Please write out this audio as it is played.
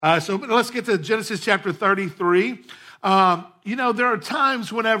So let's get to Genesis chapter 33. There are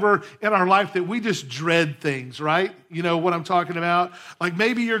times whenever in our life that we just dread things, right? You know what I'm talking about? Like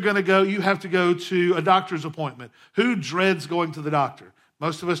maybe you have to go to a doctor's appointment. Who dreads going to the doctor?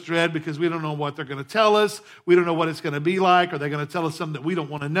 Most of us dread because we don't know what they're going to tell us. We don't know what it's going to be like. Are they going to tell us something that we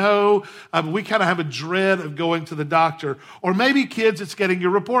don't want to know? But we kind of have a dread of going to the doctor. Or maybe kids, it's getting your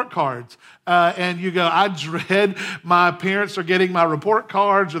report cards. And you go, I dread my parents are getting my report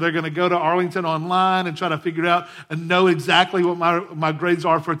cards, or they're going to go to Arlington online and try to figure out and know exactly what my grades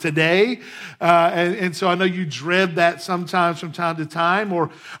are for today. And so I know you dread that sometimes from time to time.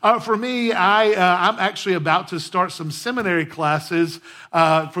 Or for me, I'm actually about to start some seminary classes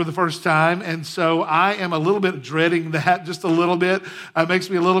for the first time. And so I am a little bit dreading that just a little bit. It makes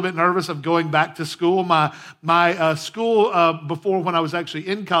me a little bit nervous of going back to school. My school before when I was actually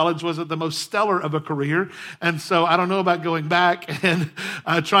in college wasn't the most stellar of a career. And so I don't know about going back and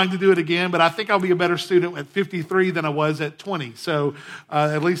trying to do it again, but I think I'll be a better student at 53 than I was at 20. So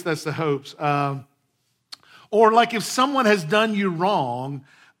at least that's the hopes. Or like if someone has done you wrong,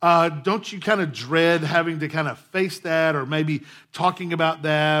 don't you kind of dread having to kind of face that, or maybe talking about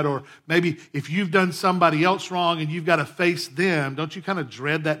that, or maybe if you've done somebody else wrong and you've got to face them, don't you kind of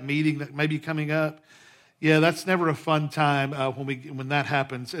dread that meeting that may be coming up? Yeah, that's never a fun time when that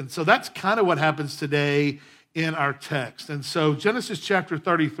happens. And so that's kind of what happens today in our text. And so Genesis chapter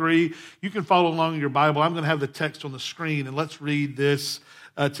 33, you can follow along in your Bible. I'm going to have the text on the screen, and let's read this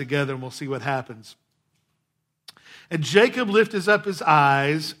together, and we'll see what happens. And Jacob lifted up his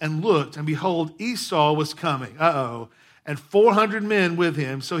eyes and looked, and behold, Esau was coming. And 400 men with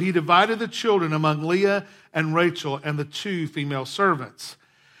him. So he divided the children among Leah and Rachel and the 2 female servants.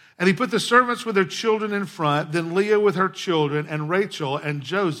 And he put the servants with their children in front, then Leah with her children, and Rachel and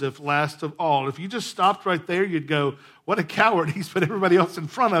Joseph last of all. If you just stopped right there, you'd go, what a coward. He's put everybody else in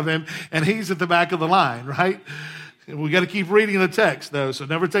front of him, and he's at the back of the line, right? We got to keep reading the text, though, so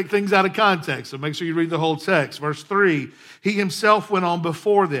never take things out of context. So make sure you read the whole text. Verse 3, he himself went on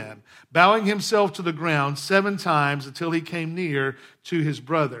before them, bowing himself to the ground 7 times until he came near to his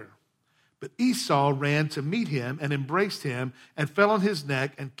brother. But Esau ran to meet him and embraced him and fell on his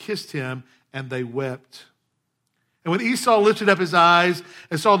neck and kissed him, and they wept. And when Esau lifted up his eyes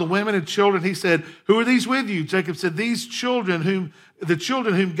and saw the women and children, he said, who are these with you? Jacob said, the children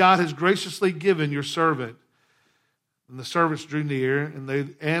whom God has graciously given your servant. And the servants drew near,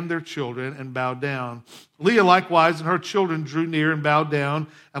 and their children, and bowed down. Leah likewise and her children drew near and bowed down.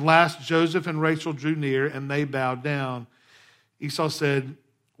 And last Joseph and Rachel drew near, and they bowed down. Esau said,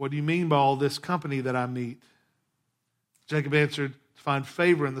 what do you mean by all this company that I meet? Jacob answered, to find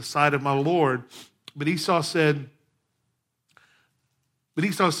favor in the sight of my Lord. But Esau said,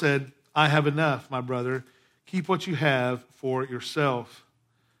 I have enough, my brother. Keep what you have for yourself.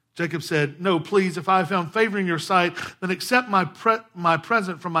 Jacob said, no, please, if I have found favor in your sight, then accept my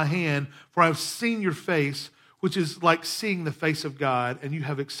present from my hand, for I have seen your face, which is like seeing the face of God, and you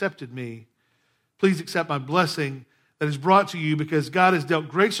have accepted me. Please accept my blessing that is brought to you, because God has dealt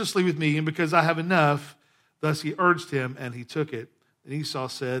graciously with me, and because I have enough. Thus he urged him, and he took it. And Esau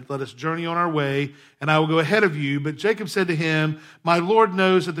said, let us journey on our way, and I will go ahead of you. But Jacob said to him, my Lord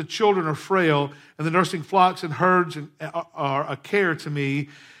knows that the children are frail, and the nursing flocks and herds are a care to me.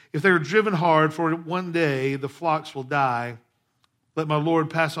 If they are driven hard, for one day the flocks will die. Let my Lord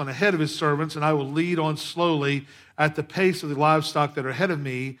pass on ahead of his servants, and I will lead on slowly at the pace of the livestock that are ahead of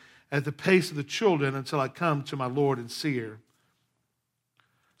me, at the pace of the children, until I come to my Lord and Seir.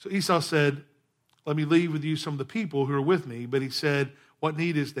 So Esau said, let me leave with you some of the people who are with me. But he said, what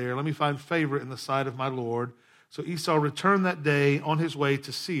need is there? Let me find favor in the sight of my Lord. So Esau returned that day on his way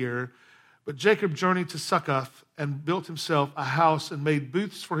to Seir. But Jacob journeyed to Succoth and built himself a house and made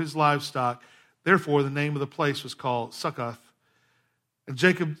booths for his livestock. Therefore, the name of the place was called Succoth. And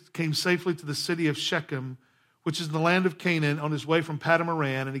Jacob came safely to the city of Shechem, which is in the land of Canaan, on his way from Paddan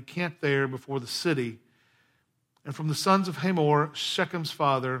Aram, and he camped there before the city. And from the sons of Hamor, Shechem's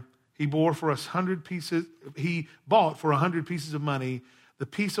father, he bought for 100 pieces of money the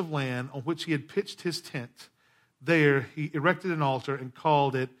piece of land on which he had pitched his tent. There he erected an altar and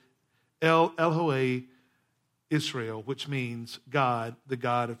called it El Elohe Israel, which means God, the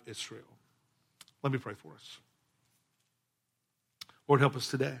God of Israel. Let me pray for us. Lord, help us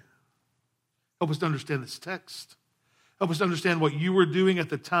today. Help us to understand this text. Help us to understand what you were doing at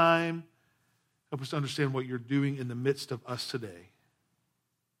the time. Help us to understand what you're doing in the midst of us today.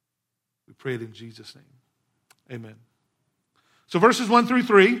 We pray it in Jesus' name. Amen. So verses 1 through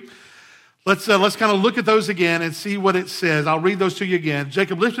 3, Let's kind of look at those again and see what it says. I'll read those to you again.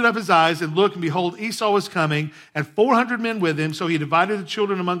 Jacob lifted up his eyes and looked, and behold, Esau was coming, and 400 men with him. So he divided the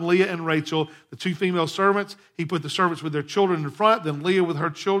children among Leah and Rachel, the two female servants. He put the servants with their children in front, then Leah with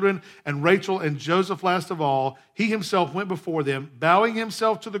her children, and Rachel and Joseph last of all. He himself went before them, bowing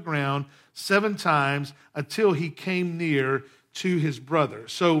himself to the ground 7 times until he came near to his brother.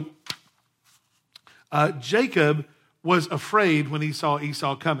 So Jacob was afraid when he saw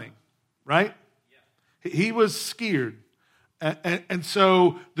Esau coming. Right? Yeah. He was scared. And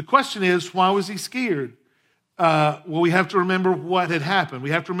so the question is, why was he scared? Well, we have to remember what had happened.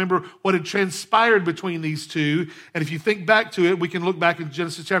 We have to remember what had transpired between these two. And if you think back to it, we can look back in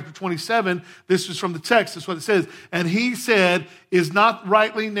Genesis chapter 27. This is from the text. That's what it says. And he said, is not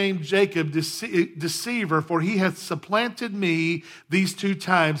rightly named Jacob deceiver, for he hath supplanted me these 2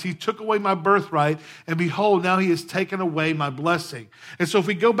 times. He took away my birthright, and behold, now he has taken away my blessing. And so if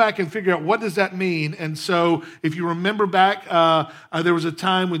we go back and figure out what does that mean, and so if you remember back, there was a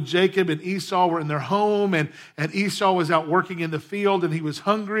time when Jacob and Esau were in their home, and Esau was out working in the field, and he was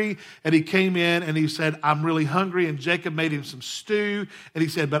hungry, and he came in and he said, I'm really hungry, and Jacob made him some stew, and he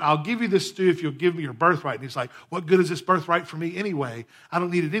said, but I'll give you this stew if you'll give me your birthright. And he's like, what good is this birthright for me anyway? I don't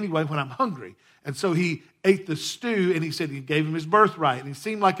need it anyway when I'm hungry. And so he ate the stew, and he said he gave him his birthright. And it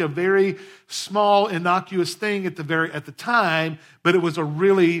seemed like a very small, innocuous thing at the time, but it was a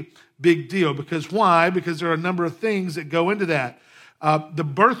really big deal. Because why? Because there are a number of things that go into that. The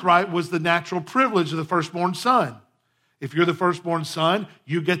birthright was the natural privilege of the firstborn son. If you're the firstborn son,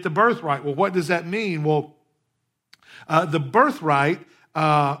 you get the birthright. Well, what does that mean? Well, the birthright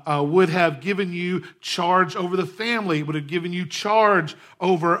would have given you charge over the family. It would have given you charge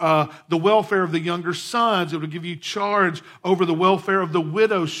over the welfare of the younger sons. It would give you charge over the welfare of the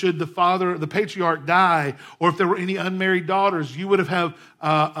widow should the patriarch die, or if there were any unmarried daughters. You would have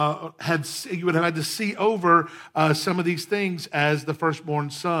had to see over some of these things as the firstborn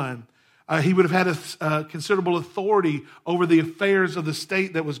son. He would have had a considerable authority over the affairs of the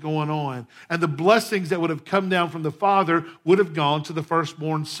state that was going on. And the blessings that would have come down from the father would have gone to the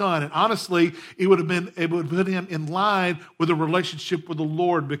firstborn son. And honestly, it would put him in line with a relationship with the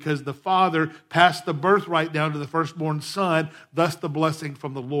Lord, because the father passed the birthright down to the firstborn son, thus the blessing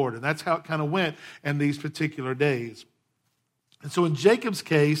from the Lord. And that's how it kind of went in these particular days. And so in Jacob's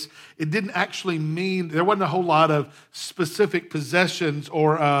case, it didn't actually mean, there wasn't a whole lot of specific possessions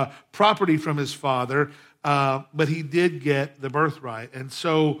or property from his father, but he did get the birthright. And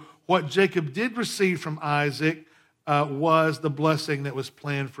so what Jacob did receive from Isaac was the blessing that was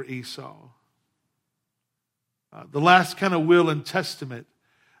planned for Esau. The last kind of will and testament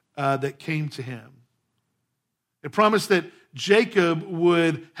that came to him. It promised that Jacob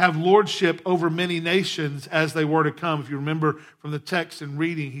would have lordship over many nations as they were to come. If you remember from the text and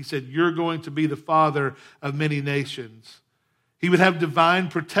reading, he said, you're going to be the father of many nations. He would have divine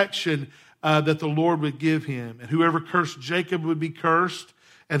protection that the Lord would give him. And whoever cursed Jacob would be cursed,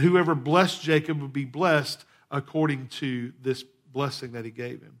 and whoever blessed Jacob would be blessed according to this blessing that he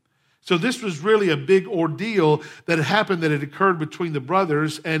gave him. So this was really a big ordeal that had happened, that had occurred between the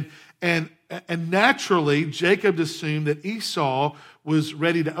brothers. And naturally, Jacob assumed that Esau was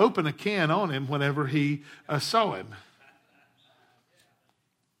ready to open a can on him whenever he saw him.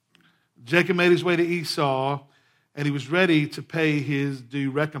 Jacob made his way to Esau, and he was ready to pay his due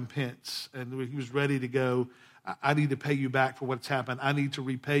recompense. And he was ready to go, I need to pay you back for what's happened. I need to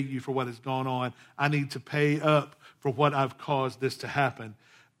repay you for what has gone on. I need to pay up for what I've caused this to happen.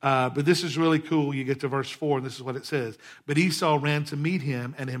 But this is really cool. You get to verse 4, and this is what it says. But Esau ran to meet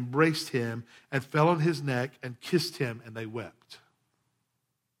him and embraced him and fell on his neck and kissed him, and they wept.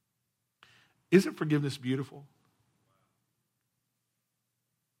 Isn't forgiveness beautiful?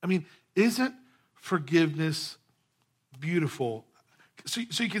 I mean, isn't forgiveness beautiful? So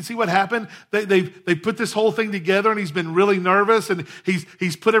you can see what happened. They put this whole thing together, and he's been really nervous, and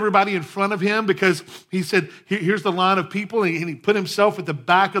he's put everybody in front of him because he said, here's the line of people, and he put himself at the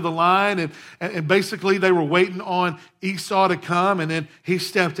back of the line, and basically they were waiting on Esau to come, and then he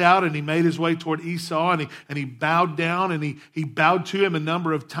stepped out and he made his way toward Esau, and he bowed down, and he bowed to him a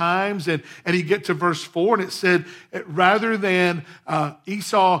number of times, and he get to verse 4, and it said, rather than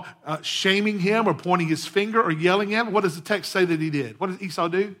Esau shaming him or pointing his finger or yelling at him, what does the text say that he did? What did Esau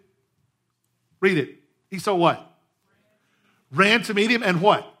do? Read it. Esau what? Ran to meet him and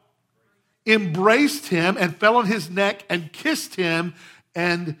what? Embraced him and fell on his neck and kissed him,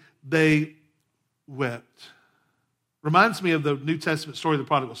 and they wept. Reminds me of the New Testament story of the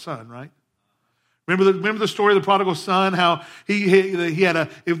prodigal son, right? Remember the story of the prodigal son, how the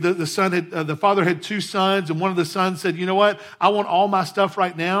father had two sons, and one of the sons said, you know what, I want all my stuff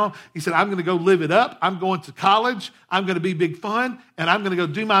right now. He said, I'm going to go live it up. I'm going to college. I'm going to be big fun, and I'm going to go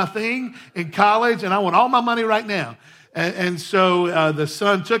do my thing in college, and I want all my money right now. And so the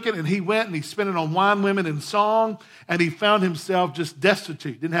son took it, and he went, and he spent it on wine, women, and song, and he found himself just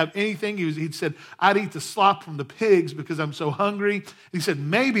destitute, didn't have anything. He'd said, I'd eat the slop from the pigs because I'm so hungry. He said,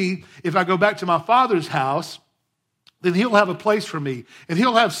 maybe if I go back to my father's house, then he'll have a place for me, and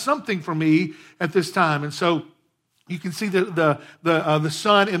he'll have something for me at this time. And so you can see the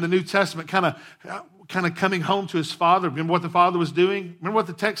son in the New Testament kind of coming home to his father. Remember what the father was doing? Remember what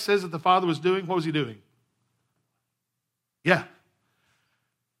the text says that the father was doing? What was he doing? Yeah.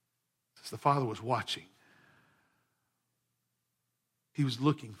 The father was watching. He was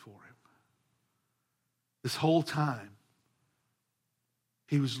looking for him. This whole time,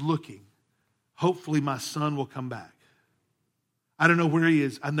 he was looking. Hopefully my son will come back. I don't know where he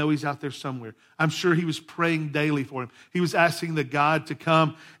is. I know he's out there somewhere. I'm sure he was praying daily for him. He was asking the God to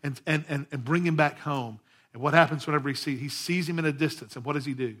come and bring him back home. And what happens whenever he sees him in a distance? And what does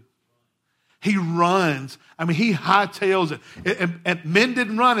he do? He runs. I mean, he hightails it. And men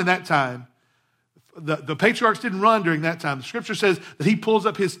didn't run in that time. The patriarchs didn't run during that time. The scripture says that he pulls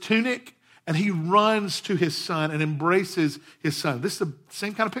up his tunic and he runs to his son and embraces his son. This is the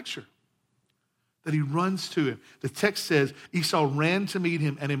same kind of picture, that he runs to him. The text says Esau ran to meet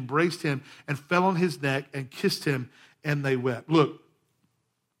him and embraced him and fell on his neck and kissed him, and they wept. Look,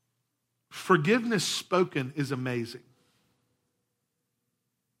 forgiveness spoken is amazing.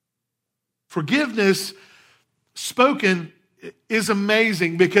 Forgiveness spoken is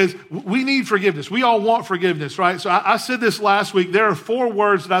amazing because we need forgiveness. We all want forgiveness, right? So I said this last week. There are 4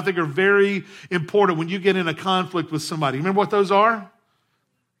 words that I think are very important when you get in a conflict with somebody. Remember what those are?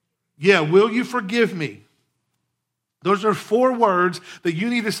 Yeah, will you forgive me? Those are 4 words that you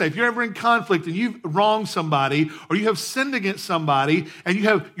need to say. If you're ever in conflict and you've wronged somebody or you have sinned against somebody and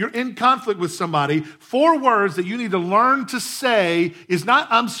you're in conflict with somebody, 4 words that you need to learn to say is not,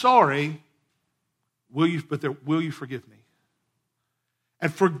 I'm sorry, will you forgive me?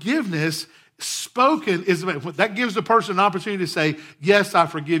 And forgiveness spoken that gives the person an opportunity to say, yes, I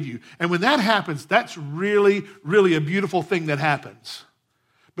forgive you. And when that happens, that's really, really a beautiful thing that happens.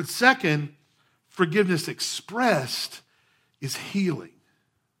 But second, forgiveness expressed is healing.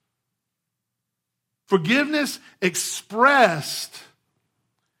 Forgiveness expressed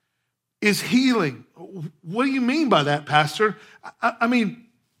is healing. What do you mean by that, Pastor? I mean,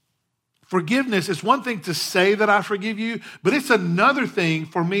 forgiveness is one thing to say that I forgive you, but it's another thing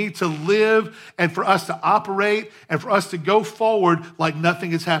for me to live and for us to operate and for us to go forward like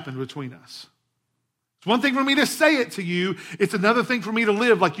nothing has happened between us. It's one thing for me to say it to you. It's another thing for me to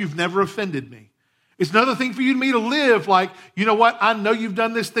live like you've never offended me. It's another thing for you and me to live like, you know what, I know you've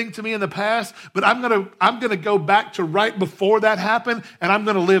done this thing to me in the past, but I'm gonna go back to right before that happened, and I'm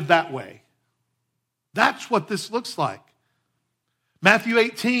gonna live that way. That's what this looks like. Matthew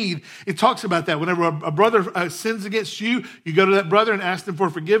 18, it talks about that. Whenever a brother sins against you, you go to that brother and ask them for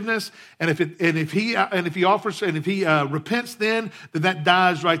forgiveness. And if he repents, then that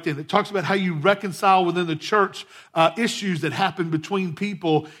dies right then. It talks about how you reconcile within the church issues that happen between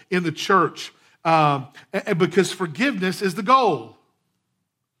people in the church, and because forgiveness is the goal.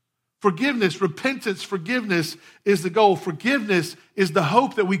 Forgiveness, repentance, forgiveness is the goal. Forgiveness is the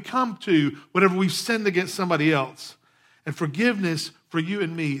hope that we come to whenever we've sinned against somebody else. And forgiveness for you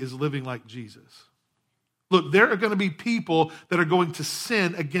and me is living like Jesus. Look, there are going to be people that are going to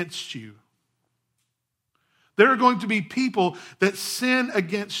sin against you. There are going to be people that sin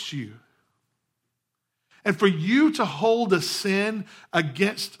against you. And for you to hold a sin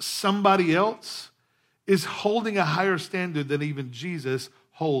against somebody else is holding a higher standard than even Jesus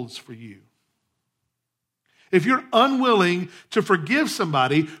holds for you. If you're unwilling to forgive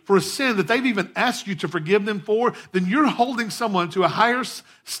somebody for a sin that they've even asked you to forgive them for, then you're holding someone to a higher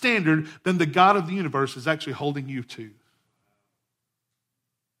standard than the God of the universe is actually holding you to.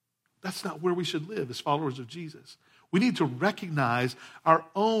 That's not where we should live as followers of Jesus. We need to recognize our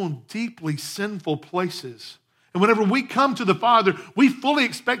own deeply sinful places. And whenever we come to the Father, we fully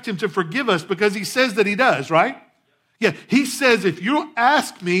expect Him to forgive us because He says that He does, right? Yeah, He says, if you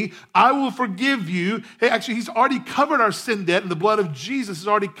ask me, I will forgive you. Hey, actually, He's already covered our sin debt, and the blood of Jesus has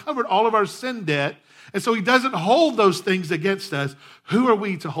already covered all of our sin debt. And so He doesn't hold those things against us. Who are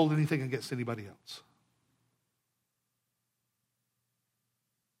we to hold anything against anybody else?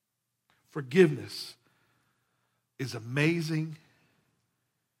 Forgiveness is amazing,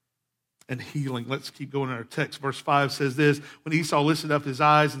 and healing. Let's keep going in our text. Verse 5 says this: when Esau lifted up his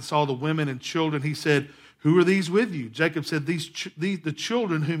eyes and saw the women and children, he said, "Who are these with you?" Jacob said, the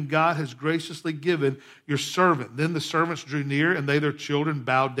children whom God has graciously given your servant. Then the servants drew near, and they, their children,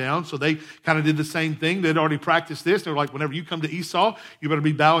 bowed down. So they kind of did the same thing. They'd already practiced this. They were like, whenever you come to Esau, you better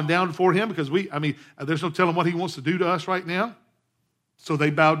be bowing down before him, because there's no telling what he wants to do to us right now. So they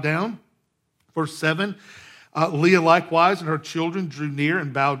bowed down. Verse 7, Leah likewise and her children drew near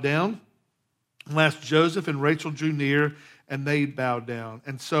and bowed down. Last, Joseph and Rachel drew near, and they bowed down.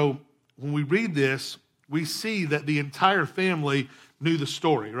 And so when we read this, we see that the entire family knew the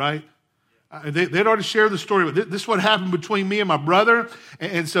story, right? They'd already shared the story, but this is what happened between me and my brother.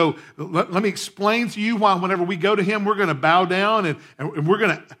 And so let me explain to you why whenever we go to him, we're going to bow down and we're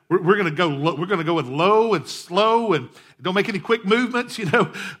going to go in low and slow, and don't make any quick movements. We're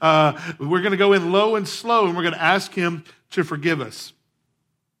going to go in low and slow, and we're going to ask him to forgive us.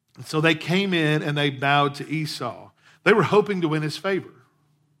 And so they came in and they bowed to Esau. They were hoping to win his favor.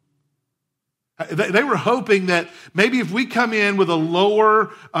 They were hoping that maybe if we come in with a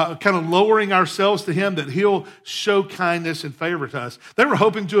lower, kind of lowering ourselves to him, that he'll show kindness and favor to us. They were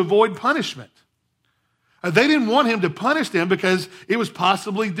hoping to avoid punishment. They didn't want him to punish them because it was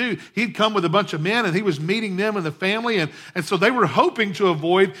possibly due. He'd come with a bunch of men and he was meeting them and the family. And so they were hoping to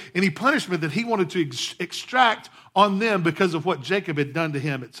avoid any punishment that he wanted to extract on them because of what Jacob had done to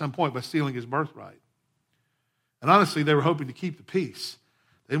him at some point by stealing his birthright. And honestly, they were hoping to keep the peace.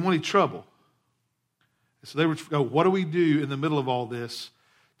 They didn't want any trouble. So they would go, what do we do in the middle of all this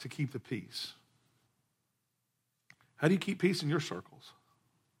to keep the peace? How do you keep peace in your circles?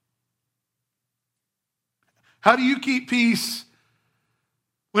 How do you keep peace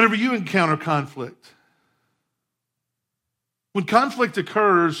whenever you encounter conflict? When conflict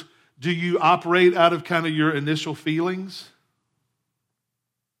occurs, do you operate out of kind of your initial feelings?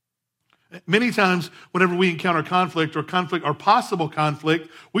 Many times, whenever we encounter conflict or possible conflict,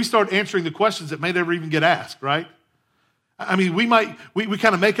 we start answering the questions that may never even get asked, right? I mean, we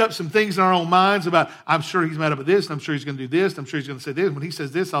kind of make up some things in our own minds about, I'm sure he's mad about this, and I'm sure he's going to do this, and I'm sure he's going to say this. When he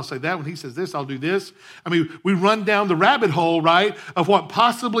says this, I'll say that. When he says this, I'll do this. I mean, we run down the rabbit hole, right, of what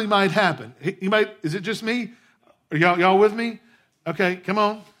possibly might happen. Is it just me? Are y'all with me? Okay, come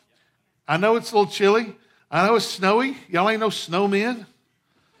on. I know it's a little chilly. I know it's snowy. Y'all ain't no snowmen.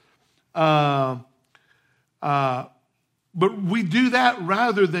 But we do that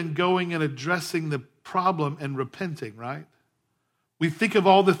rather than going and addressing the problem and repenting, right? We think of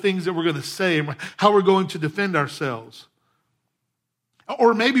all the things that we're going to say and how we're going to defend ourselves.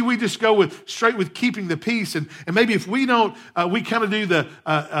 Or maybe we just go straight with keeping the peace. And maybe if we don't, we kind of do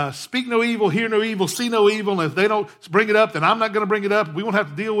the speak no evil, hear no evil, see no evil. And if they don't bring it up, then I'm not going to bring it up. We won't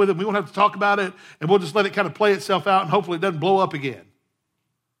have to deal with it. We won't have to talk about it. And we'll just let it kind of play itself out, and hopefully it doesn't blow up again.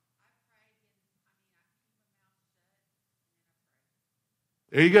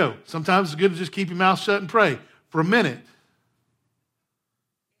 There you go. Sometimes it's good to just keep your mouth shut and pray for a minute.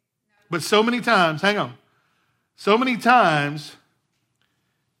 But so many times,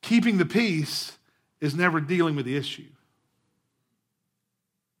 keeping the peace is never dealing with the issue.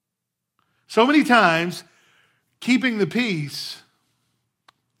 So many times, keeping the peace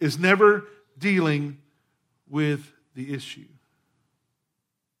is never dealing with the issue.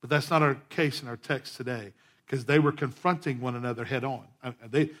 But that's not our case in our text today, because they were confronting one another head on.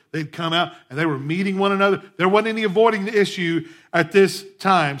 They'd come out and they were meeting one another. There wasn't any avoiding the issue at this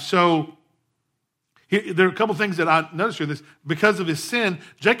time. So there are a couple things that I noticed here. Because of his sin,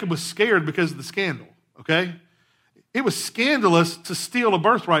 Jacob was scared because of the scandal, okay? It was scandalous to steal a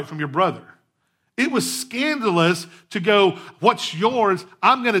birthright from your brother. It was scandalous to go, what's yours,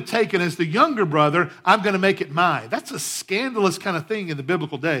 I'm going to take it. As the younger brother, I'm going to make it mine. That's a scandalous kind of thing in the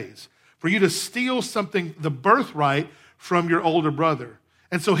biblical days, for you to steal something, the birthright, from your older brother.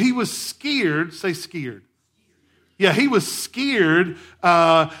 And so he was scared. Say scared. Yeah, he was scared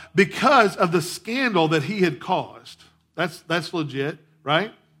because of the scandal that he had caused. That's legit,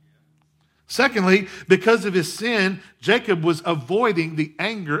 right? Secondly, because of his sin, Jacob was avoiding the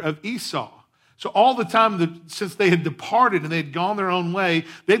anger of Esau. So all the time since they had departed and they had gone their own way,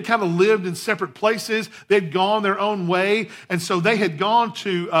 they'd kind of lived in separate places. They'd gone their own way. And so they had gone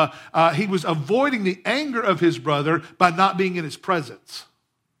to, he was avoiding the anger of his brother by not being in his presence,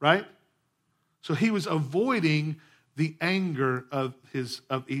 right? So he was avoiding the anger of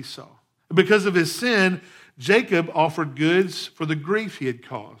Esau. Because of his sin, Jacob offered goods for the grief he had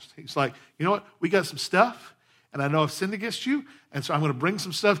caused. He's like, you know what? We got some stuff, and I know I've sinned against you, and so I'm going to bring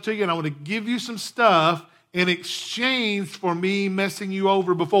some stuff to you, and I want to give you some stuff in exchange for me messing you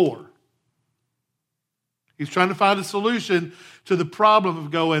over before. He's trying to find a solution to the problem of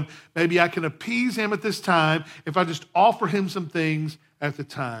going, maybe I can appease him at this time if I just offer him some things at the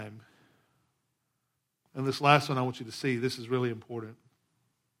time. And this last one I want you to see, this is really important.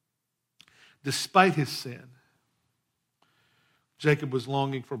 Despite his sin, Jacob was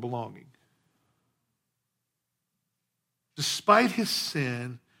longing for belonging. Despite his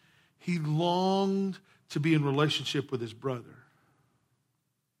sin, he longed to be in relationship with his brother.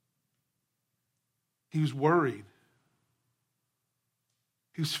 He was worried.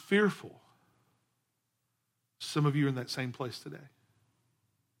 He was fearful. Some of you are in that same place today.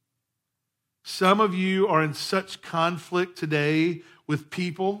 Some of you are in such conflict today with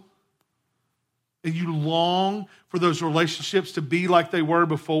people, and you long for those relationships to be like they were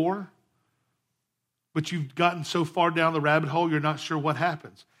before, but you've gotten so far down the rabbit hole, you're not sure what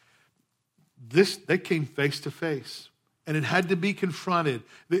happens. They came face to face. And it had to be confronted.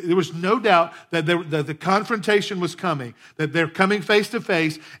 There was no doubt that the confrontation was coming, that they're coming face to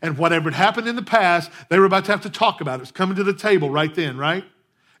face, and whatever had happened in the past, they were about to have to talk about it. It's coming to the table right then, right?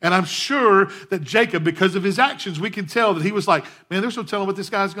 And I'm sure that Jacob, because of his actions, we can tell that he was like, man, there's no telling what this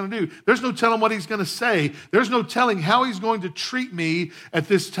guy's going to do. There's no telling what he's going to say. There's no telling how he's going to treat me at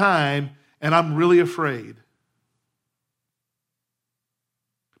this time, and I'm really afraid.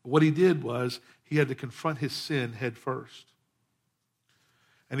 What he did was, he had to confront his sin head first.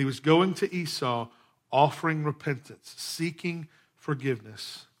 And he was going to Esau offering repentance, seeking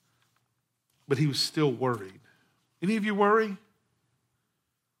forgiveness. But he was still worried. Any of you worry?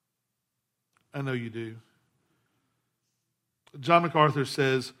 I know you do. John MacArthur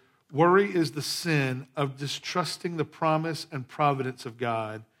says, worry is the sin of distrusting the promise and providence of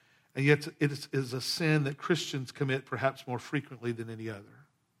God, and yet it is a sin that Christians commit perhaps more frequently than any other.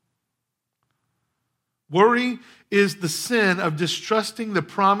 Worry is the sin of distrusting the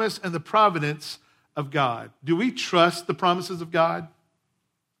promise and the providence of God. Do we trust the promises of God?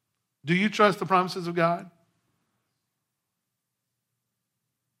 Do you trust the promises of God?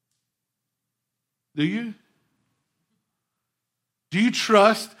 Do you? Do you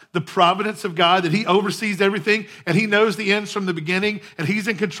trust the providence of God, that he oversees everything and he knows the ends from the beginning and he's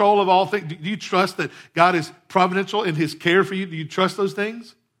in control of all things? Do you trust that God is providential in his care for you? Do you trust those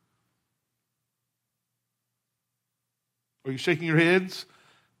things? Are you shaking your heads?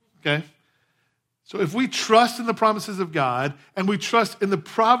 Okay. So if we trust in the promises of God and we trust in the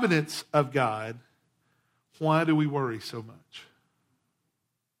providence of God, why do we worry so much?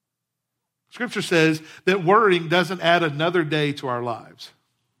 Scripture says that worrying doesn't add another day to our lives.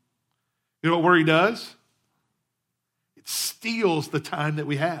 You know what worry does? It steals the time that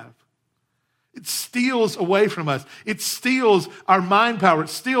we have. It steals away from us. It steals our mind power. It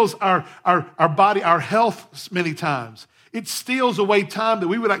steals our body, our health many times. It steals away time that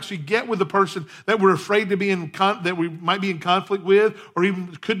we would actually get with the person that we're afraid to be that we might be in conflict with or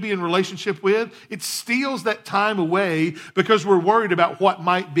even could be in relationship with. It steals that time away because we're worried about what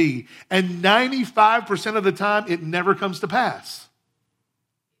might be. And 95% of the time, it never comes to pass.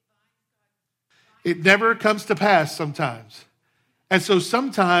 It never comes to pass sometimes. And so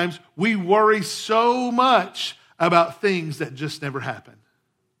sometimes we worry so much about things that just never happen.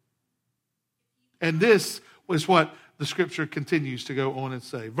 And this was what the scripture continues to go on and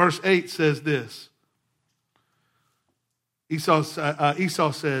say. Verse 8 says this. Esau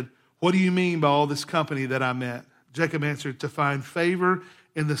said, "What do you mean by all this company that I met?" Jacob answered, "To find favor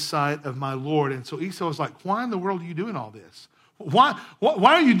in the sight of my Lord." And so Esau was like, "Why in the world are you doing all this? Why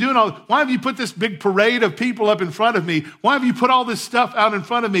are you doing all? Why have you put this big parade of people up in front of me? Why have you put all this stuff out in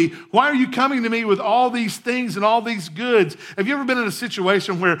front of me? Why are you coming to me with all these things and all these goods?" Have you ever been in a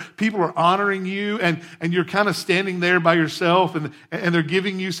situation where people are honoring you and you're kind of standing there by yourself and they're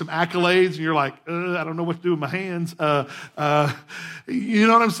giving you some accolades and you're like, I don't know what to do with my hands. You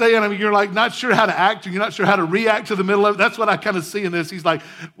know what I'm saying? I mean, you're like not sure how to act and you're not sure how to react to the middle of it. That's what I kind of see in this. He's like,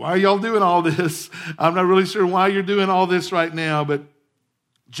 "Why are y'all doing all this? I'm not really sure why you're doing all this right now." But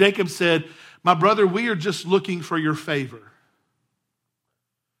Jacob said, "My brother, we are just looking for your favor.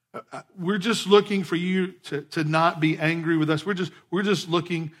 We're just looking for you to not be angry with us. We're just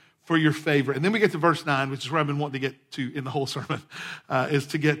looking for your favor." And then we get to verse 9, which is where I've been wanting to get to in the whole sermon, is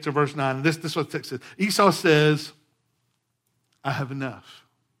to get to verse 9. And this is what the text says. Esau says, "I have enough.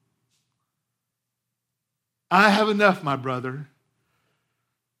 I have enough, my brother.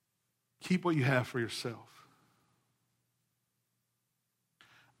 Keep what you have for yourself.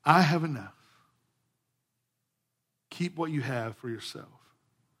 I have enough. Keep what you have for yourself."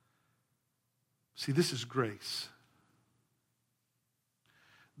 See, this is grace.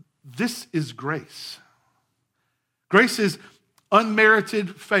 This is grace. Grace is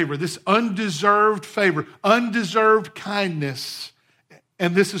unmerited favor, this undeserved favor, undeserved kindness.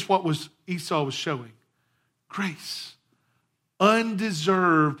 And this is what Esau was showing. Grace.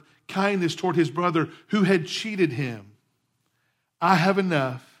 Undeserved kindness toward his brother who had cheated him. I have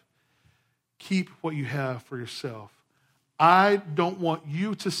enough. Keep what you have for yourself. I don't want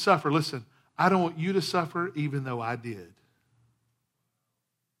you to suffer. Listen, I don't want you to suffer even though I did.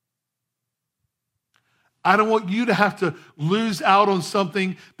 I don't want you to have to lose out on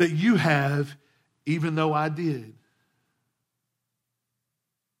something that you have even though I did.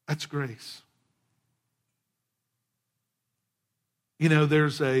 That's grace. You know,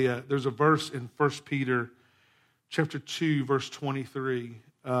 there's a verse in 1 Peter chapter 2, verse 23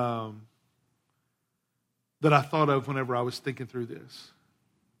 that I thought of whenever I was thinking through this.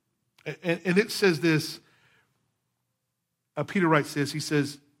 And it says this, Peter writes this, he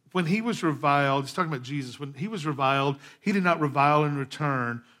says, when he was reviled, he's talking about Jesus, when he was reviled, he did not revile in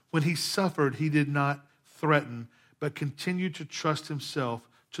return. When he suffered, he did not threaten, but continued to trust himself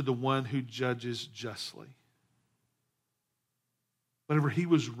to the one who judges justly. Whenever he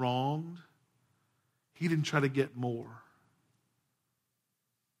was wronged, he didn't try to get more.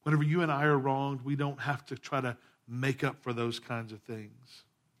 Whenever you and I are wronged, we don't have to try to make up for those kinds of things.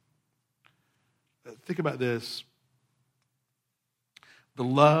 Think about this. The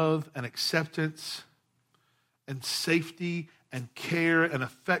love and acceptance and safety and care and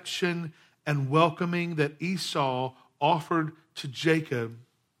affection and welcoming that Esau offered to Jacob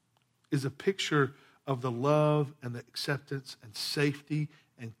is a picture of the love and the acceptance and safety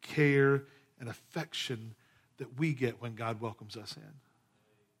and care and affection that we get when God welcomes us in.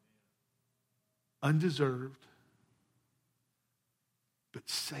 Undeserved, but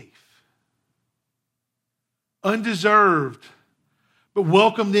safe. Undeserved, but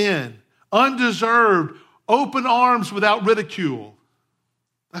welcomed in. Undeserved, open arms without ridicule.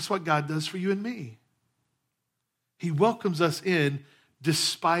 That's what God does for you and me. He welcomes us in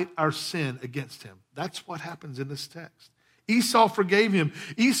despite our sin against him. That's what happens in this text. Esau forgave him.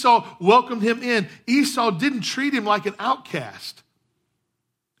 Esau welcomed him in. Esau didn't treat him like an outcast.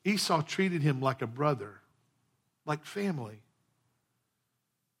 Esau treated him like a brother, like family.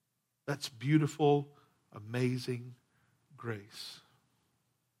 That's beautiful, amazing grace.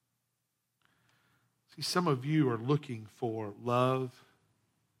 See, some of you are looking for love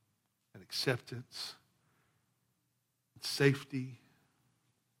and acceptance, and safety,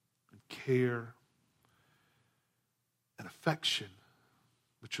 and care, and affection,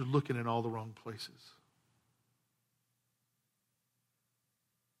 but you're looking in all the wrong places.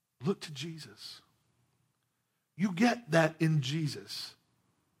 Look to Jesus. You get that in Jesus.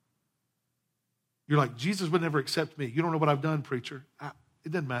 You're like, Jesus would never accept me. You don't know what I've done, preacher.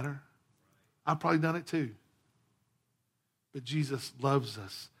 It doesn't matter. I've probably done it too. But Jesus loves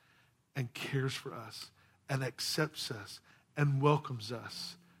us and cares for us and accepts us and welcomes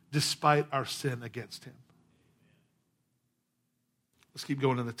us despite our sin against him. Let's keep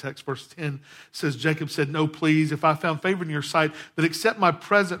going in the text. Verse 10 says, Jacob said, no, please, if I found favor in your sight, then accept my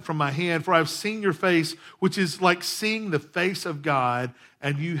present from my hand, for I have seen your face, which is like seeing the face of God,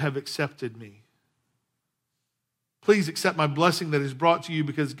 and you have accepted me. Please accept my blessing that is brought to you,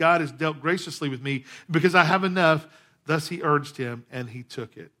 because God has dealt graciously with me, because I have enough. Thus he urged him, and he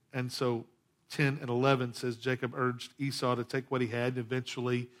took it. And so 10 and 11 says Jacob urged Esau to take what he had, and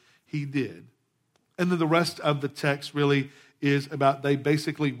eventually he did. And then the rest of the text really is about they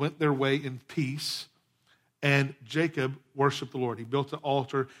basically went their way in peace, and Jacob worshiped the Lord. He built an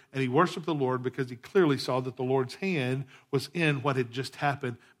altar, and he worshiped the Lord because he clearly saw that the Lord's hand was in what had just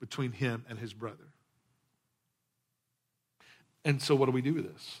happened between him and his brother. And so what do we do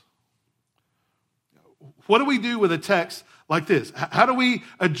with this? What do we do with a text like this? How do we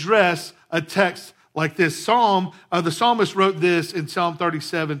address a text like this? The psalmist wrote this in Psalm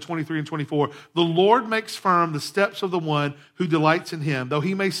 37, 23 and 24. The Lord makes firm the steps of the one who delights in him. Though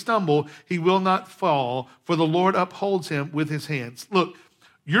he may stumble, he will not fall, for the Lord upholds him with his hands. Look,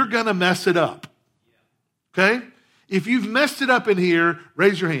 you're going to mess it up. Okay? If you've messed it up in here,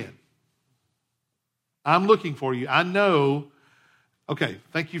 raise your hand. I'm looking for you. I know. Okay,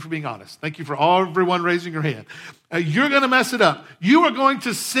 thank you for being honest. Thank you for everyone raising your hand. You're going to mess it up. You are going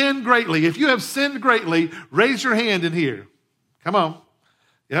to sin greatly. If you have sinned greatly, raise your hand in here. Come on.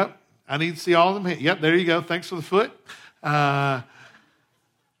 Yep, I need to see all of them. Yep, there you go. Thanks for the foot. You're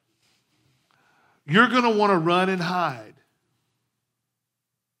going to want to run and hide.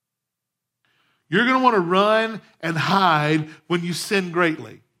 You're going to want to run and hide when you sin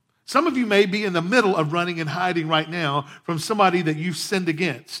greatly. Some of you may be in the middle of running and hiding right now from somebody that you've sinned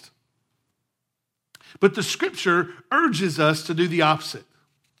against. But the scripture urges us to do the opposite.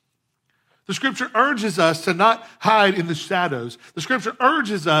 The scripture urges us to not hide in the shadows. The scripture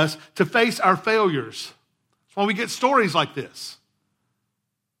urges us to face our failures. That's why we get stories like this.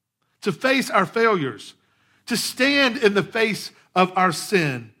 To face our failures, to stand in the face of our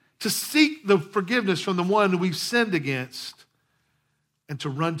sin, to seek the forgiveness from the one who we've sinned against, and to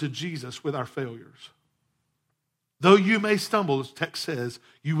run to Jesus with our failures. Though you may stumble, as the text says,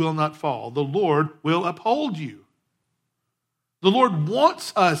 you will not fall. The Lord will uphold you. The Lord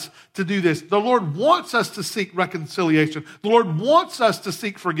wants us to do this. The Lord wants us to seek reconciliation. The Lord wants us to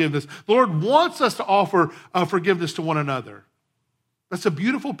seek forgiveness. The Lord wants us to offer forgiveness to one another. That's a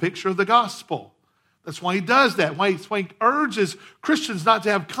beautiful picture of the gospel. That's why he does that. Why he urges Christians not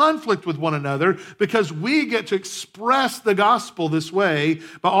to have conflict with one another, because we get to express the gospel this way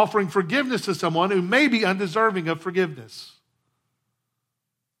by offering forgiveness to someone who may be undeserving of forgiveness.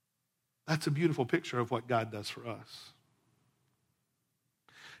 That's a beautiful picture of what God does for us.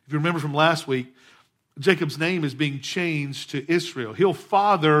 If you remember from last week, Jacob's name is being changed to Israel. He'll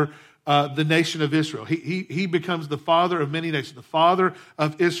father the nation of Israel. He becomes the father of many nations, the father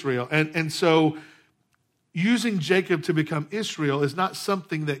of Israel. And so using Jacob to become Israel is not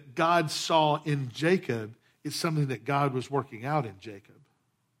something that God saw in Jacob. It's something that God was working out in Jacob.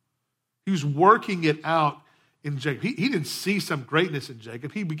 He was working it out in Jacob. He didn't see some greatness in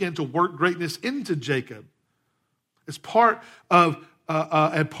Jacob. He began to work greatness into Jacob. As part of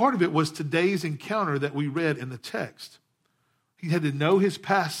it was today's encounter that we read in the text. He had to know his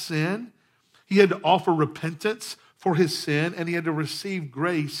past sin. He had to offer repentance for his sin, and he had to receive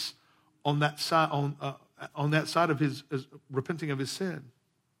grace on that side of his repenting of his sin.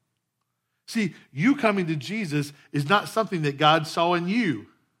 See, you coming to Jesus is not something that God saw in you.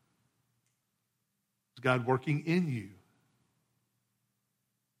 It's God working in you.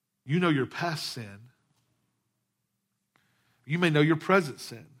 You know your past sin. You may know your present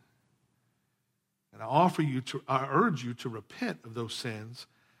sin. And I urge you to repent of those sins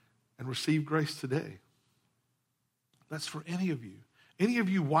and receive grace today. That's for any of you. Any of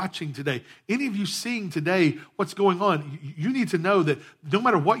you watching today, any of you seeing today what's going on, you need to know that no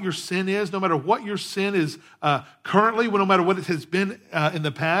matter what your sin is, no matter what your sin is currently, no matter what it has been in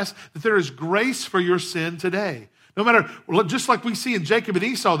the past, that there is grace for your sin today. No matter, just like we see in Jacob and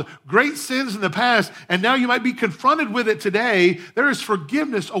Esau, the great sins in the past, and now you might be confronted with it today, there is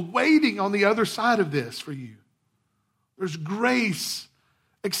forgiveness awaiting on the other side of this for you. There's grace,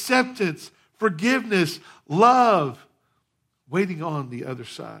 acceptance, forgiveness, love, waiting on the other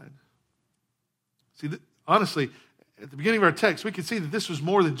side. See, honestly, at the beginning of our text, we can see that this was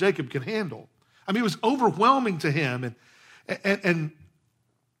more than Jacob could handle. I mean, it was overwhelming to him. And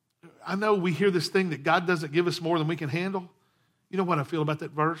I know we hear this thing that God doesn't give us more than we can handle. You know what I feel about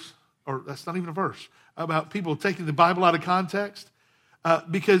that verse? Or that's not even a verse. About people taking the Bible out of context.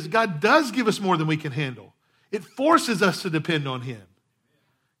 Because God does give us more than we can handle. It forces us to depend on him.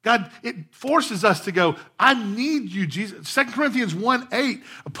 It forces us to go, I need you, Jesus. 2 Corinthians 1:8,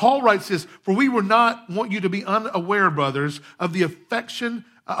 Paul writes this, for we would not want you to be unaware, brothers, of the affliction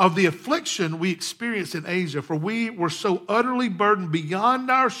we experienced in Asia, for we were so utterly burdened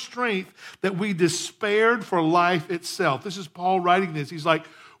beyond our strength that we despaired for life itself. This is Paul writing this. He's like,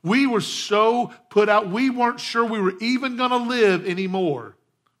 we were so put out, we weren't sure we were even going to live anymore.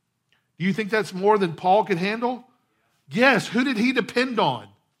 Do you think that's more than Paul could handle? Yes. Who did he depend on?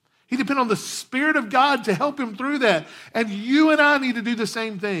 He depended on the Spirit of God to help him through that. And you and I need to do the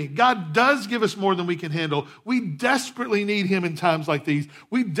same thing. God does give us more than we can handle. We desperately need him in times like these.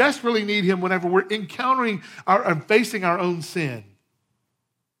 We desperately need him whenever we're encountering and facing our own sin.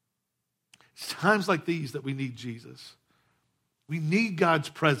 It's times like these that we need Jesus. We need God's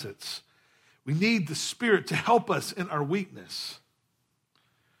presence. We need the Spirit to help us in our weakness.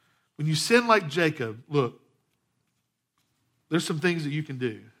 When you sin like Jacob, look, there's some things that you can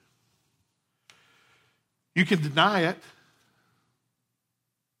do. You can deny it.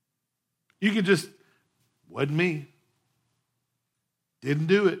 You can just, wasn't me. Didn't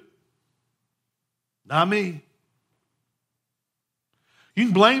do it. Not me. You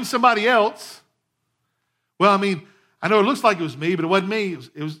can blame somebody else. Well, I mean, I know it looks like it was me, but it wasn't me.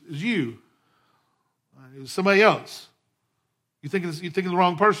 It was you. It was somebody else. You're thinking the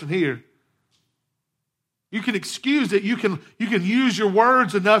wrong person here. You can excuse it. You can use your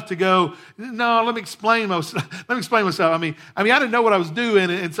words enough to go, no, let me explain myself. I mean, I didn't know what I was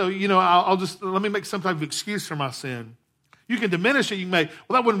doing, and so, I'll just, let me make some type of excuse for my sin. You can diminish it. You can make,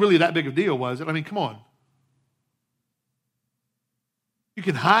 well, that wasn't really that big a deal, was it? I mean, come on. You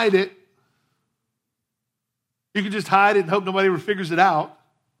can hide it. You can just hide it and hope nobody ever figures it out.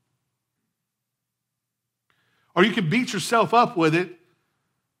 Or you can beat yourself up with it,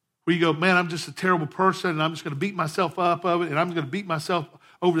 where you go, man, I'm just a terrible person, and I'm just going to beat myself up of it, and I'm going to beat myself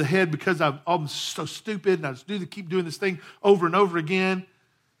over the head because I'm so stupid, and I just keep doing this thing over and over again.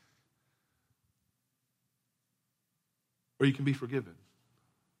 Or you can be forgiven.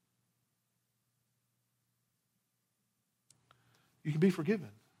 You can be forgiven.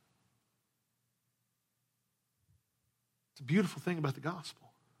 It's a beautiful thing about the gospel.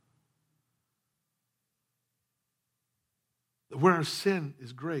 Where our sin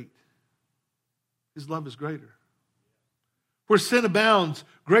is great, His love is greater. Where sin abounds,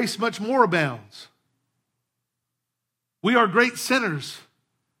 grace much more abounds. We are great sinners,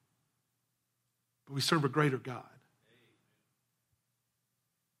 but we serve a greater God.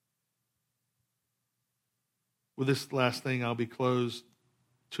 With this last thing, I'll be closed.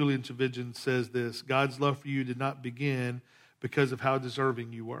 Julian Tchividjian says this: God's love for you did not begin because of how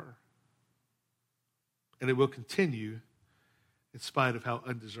deserving you were. And it will continue in spite of how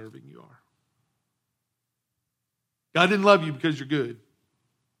undeserving you are. God didn't love you because you're good.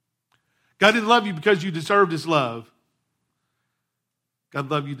 God didn't love you because you deserved His love. God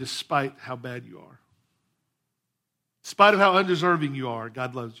loved you despite how bad you are. In spite of how undeserving you are,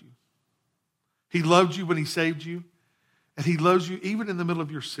 God loves you. He loved you when He saved you, and He loves you even in the middle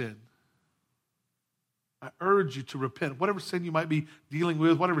of your sin. I urge you to repent. Whatever sin you might be dealing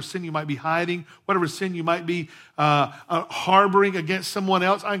with, whatever sin you might be hiding, whatever sin you might be harboring against someone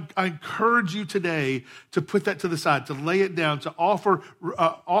else, I encourage you today to put that to the side, to lay it down, to offer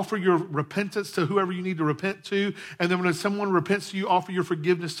your repentance to whoever you need to repent to, and then when someone repents to you, offer your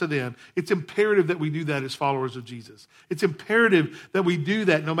forgiveness to them. It's imperative that we do that as followers of Jesus. It's imperative that we do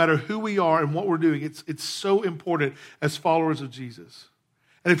that no matter who we are and what we're doing. It's so important as followers of Jesus.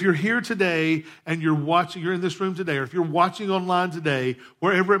 And if you're here today and you're in this room today, or if you're watching online today,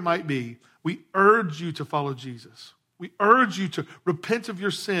 wherever it might be, we urge you to follow Jesus. We urge you to repent of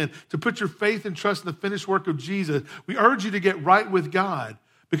your sin, to put your faith and trust in the finished work of Jesus. We urge you to get right with God,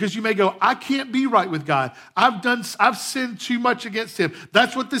 because you may go, I can't be right with God. I've sinned too much against Him.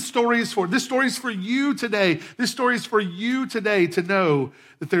 That's what this story is for. This story is for you today. This story is for you today to know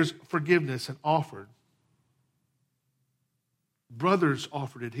that there's forgiveness and offered. Brothers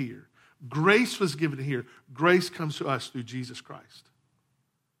offered it here. Grace was given here. Grace comes to us through Jesus Christ.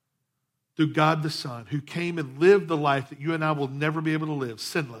 Through God the Son, who came and lived the life that you and I will never be able to live,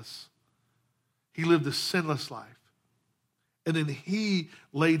 sinless. He lived a sinless life. And then He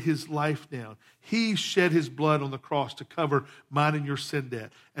laid His life down. He shed His blood on the cross to cover mine and your sin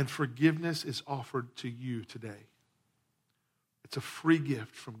debt. And forgiveness is offered to you today. It's a free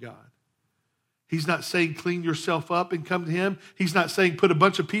gift from God. He's not saying clean yourself up and come to Him. He's not saying put a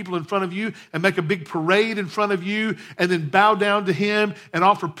bunch of people in front of you and make a big parade in front of you and then bow down to Him and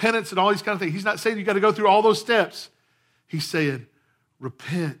offer penance and all these kind of things. He's not saying you got to go through all those steps. He's saying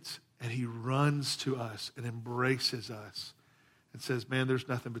repent, and He runs to us and embraces us and says, man, there's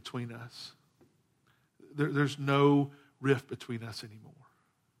nothing between us. There's no rift between us anymore.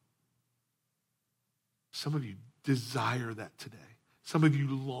 Some of you desire that today. Some of you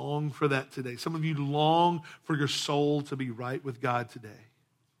long for that today. Some of you long for your soul to be right with God today.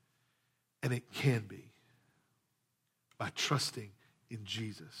 And it can be by trusting in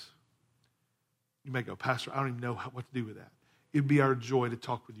Jesus. You may go, Pastor, I don't even know what to do with that. It'd be our joy to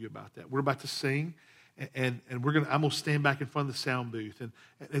talk with you about that. We're about to sing, and I'm going to stand back in front of the sound booth. And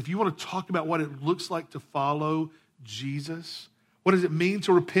if you want to talk about what it looks like to follow Jesus, what does it mean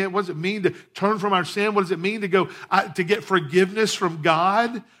to repent? What does it mean to turn from our sin? What does it mean to go to get forgiveness from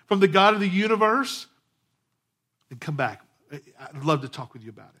God, from the God of the universe? And come back. I'd love to talk with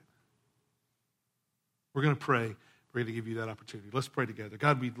you about it. We're going to pray. We're going to give you that opportunity. Let's pray together.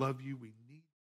 God, we love you. We need